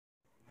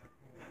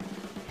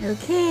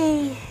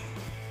Okay.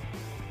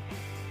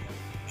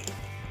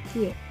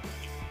 Here.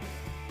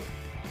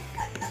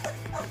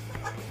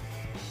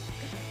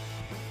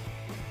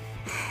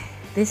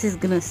 This is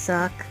gonna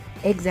suck.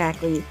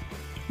 Exactly.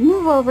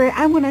 Move over.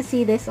 I wanna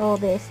see all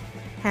this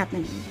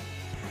happening.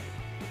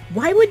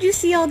 Why would you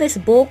see all this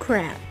bull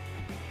crap?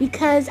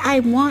 Because I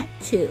want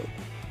to.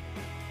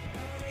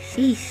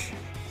 Sheesh.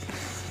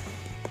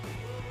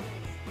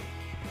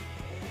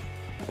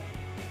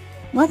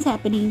 What's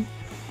happening?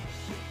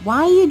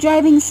 Why are you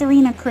driving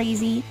Serena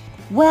crazy?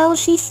 Well,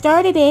 she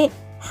started it.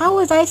 How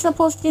was I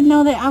supposed to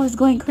know that I was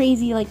going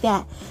crazy like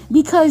that?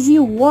 Because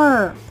you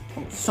were.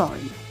 Oh,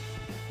 sorry.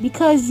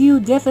 Because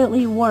you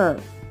definitely were.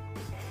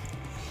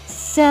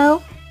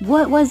 So,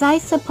 what was I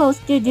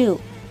supposed to do?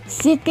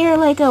 Sit there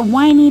like a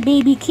whiny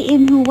baby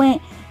kitten who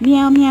went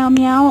meow meow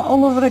meow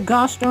all over the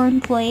gosh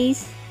darn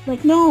place?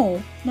 Like,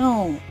 no,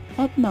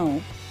 heck no.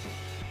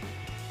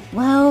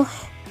 Well,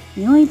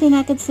 the only thing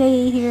I could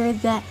say here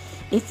is that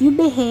if you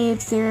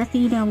behave,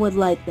 Serafina would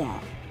like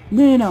that.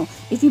 No.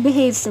 If you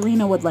behave,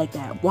 Serena would like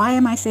that. Why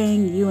am I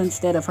saying you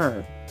instead of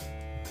her?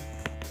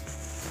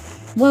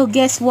 Well,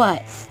 guess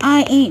what?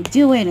 I ain't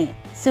doing it.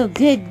 So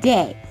good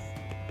day.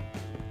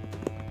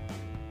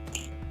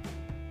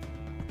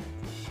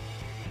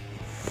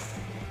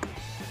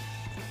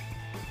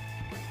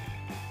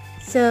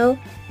 So,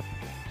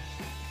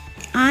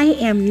 I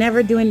am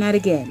never doing that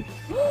again.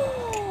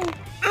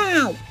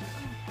 Ow!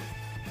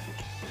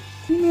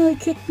 You nearly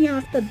kicked me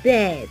off the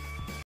bed.